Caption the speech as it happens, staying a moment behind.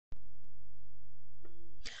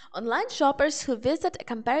Online shoppers who visit a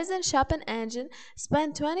comparison shopping engine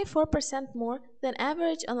spend 24% more than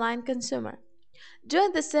average online consumer.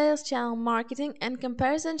 Join the sales channel marketing and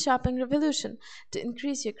comparison shopping revolution to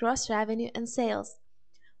increase your gross revenue and sales.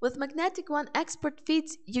 With MagneticOne expert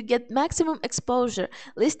feeds, you get maximum exposure,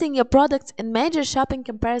 listing your products in major shopping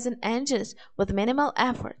comparison engines with minimal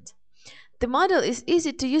effort. The model is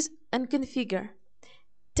easy to use and configure,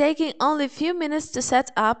 taking only a few minutes to set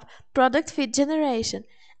up product feed generation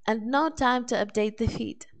and no time to update the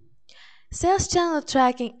feed. Sales channel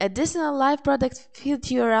tracking, additional live product feed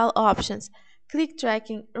URL options, click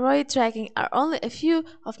tracking, ROI tracking are only a few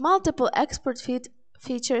of multiple export feed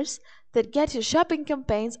features that get your shopping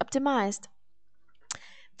campaigns optimized.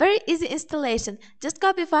 Very easy installation. Just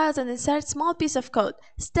copy files and insert small piece of code.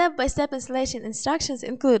 Step-by-step installation instructions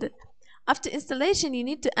included. After installation, you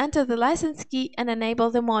need to enter the license key and enable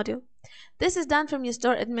the module. This is done from your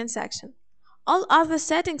store admin section. All other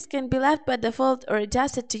settings can be left by default or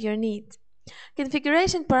adjusted to your needs.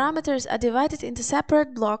 Configuration parameters are divided into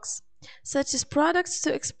separate blocks, such as products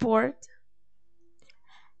to export,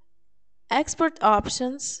 export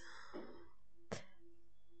options,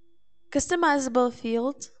 customizable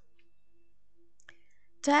fields,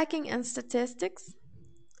 tagging and statistics,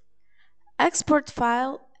 export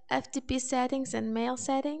file, FTP settings and mail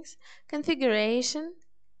settings, configuration,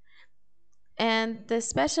 and the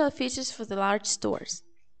special features for the large stores.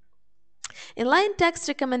 Inline text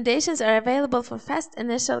recommendations are available for fast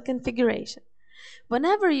initial configuration.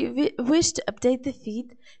 Whenever you wish to update the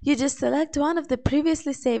feed, you just select one of the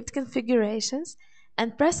previously saved configurations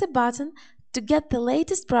and press a button to get the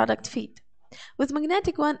latest product feed. With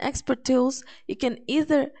MagneticOne export tools, you can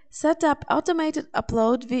either set up automated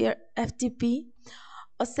upload via FTP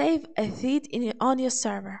or save a feed on your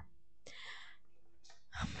server.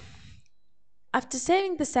 After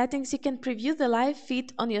saving the settings, you can preview the live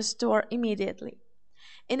feed on your store immediately.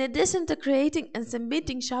 In addition to creating and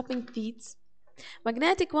submitting shopping feeds,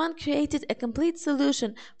 MagneticOne created a complete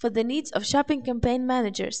solution for the needs of shopping campaign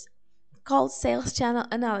managers called Sales Channel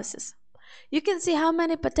Analysis. You can see how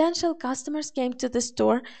many potential customers came to the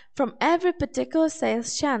store from every particular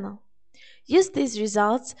sales channel. Use these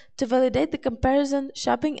results to validate the comparison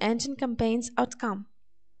shopping engine campaign's outcome.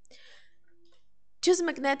 Choose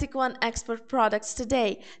MagneticOne expert products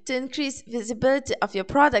today to increase visibility of your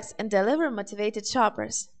products and deliver motivated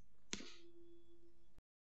shoppers.